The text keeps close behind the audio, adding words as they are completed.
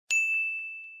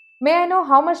May I know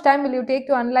how much time will you take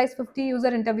to analyze 50 user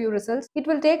interview results? It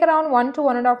will take around 1 to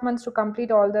 1.5 months to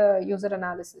complete all the user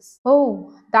analysis.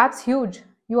 Oh, that's huge.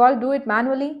 You all do it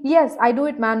manually? Yes, I do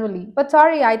it manually. But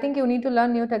sorry, I think you need to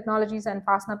learn new technologies and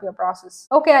fasten up your process.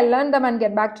 Okay, I'll learn them and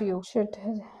get back to you. Shit,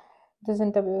 this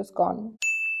interview is gone.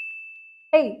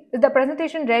 Hey, is the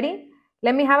presentation ready?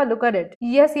 Let me have a look at it.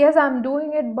 Yes, I'm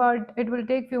doing it, but it will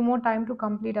take few more time to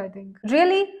complete, I think.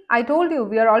 Really? I told you,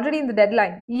 we are already in the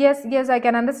deadline. Yes, I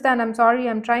can understand. I'm sorry.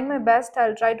 I'm trying my best.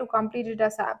 I'll try to complete it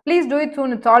ASAP. Please do it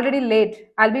soon. It's already late.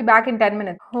 I'll be back in 10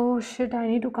 minutes. Oh shit, I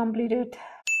need to complete it.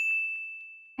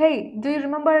 Hey, do you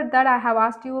remember that I have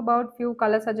asked you about few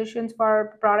color suggestions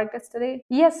for product yesterday?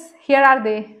 Yes, here are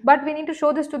they. But we need to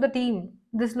show this to the team.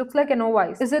 This looks like a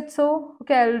novice. Is it so?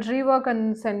 Okay, I'll rework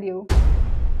and send you.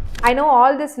 I know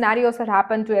all these scenarios have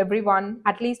happened to everyone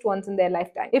at least once in their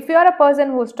lifetime. If you are a person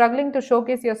who is struggling to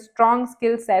showcase your strong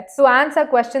skill sets to answer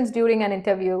questions during an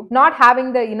interview, not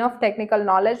having the enough technical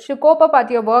knowledge to cope up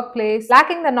at your workplace,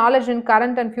 lacking the knowledge in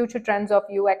current and future trends of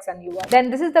UX and UI,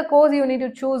 then this is the course you need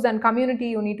to choose and community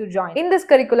you need to join. In this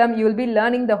curriculum, you will be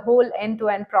learning the whole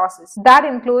end-to-end process. That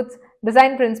includes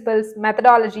design principles,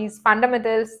 methodologies,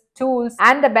 fundamentals, tools,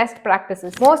 and the best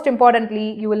practices. Most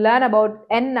importantly, you will learn about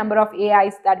n number of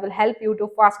AIs that will help you to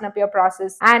fasten up your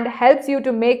process and helps you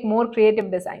to make more creative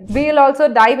designs. We will also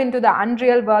dive into the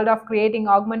unreal world of creating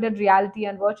augmented reality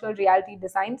and virtual reality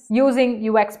designs using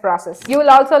UX process. You will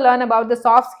also learn about the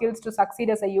soft skills to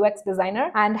succeed as a UX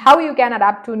designer and how you can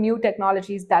adapt to new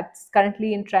technologies that's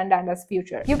currently in trend and as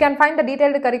future. You can find the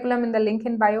detailed curriculum in the link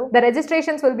in bio. The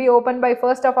registrations will be open by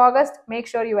 1st of August. Make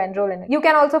sure you enroll in it. You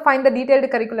can also find the detailed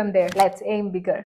curriculum there. Let's aim bigger.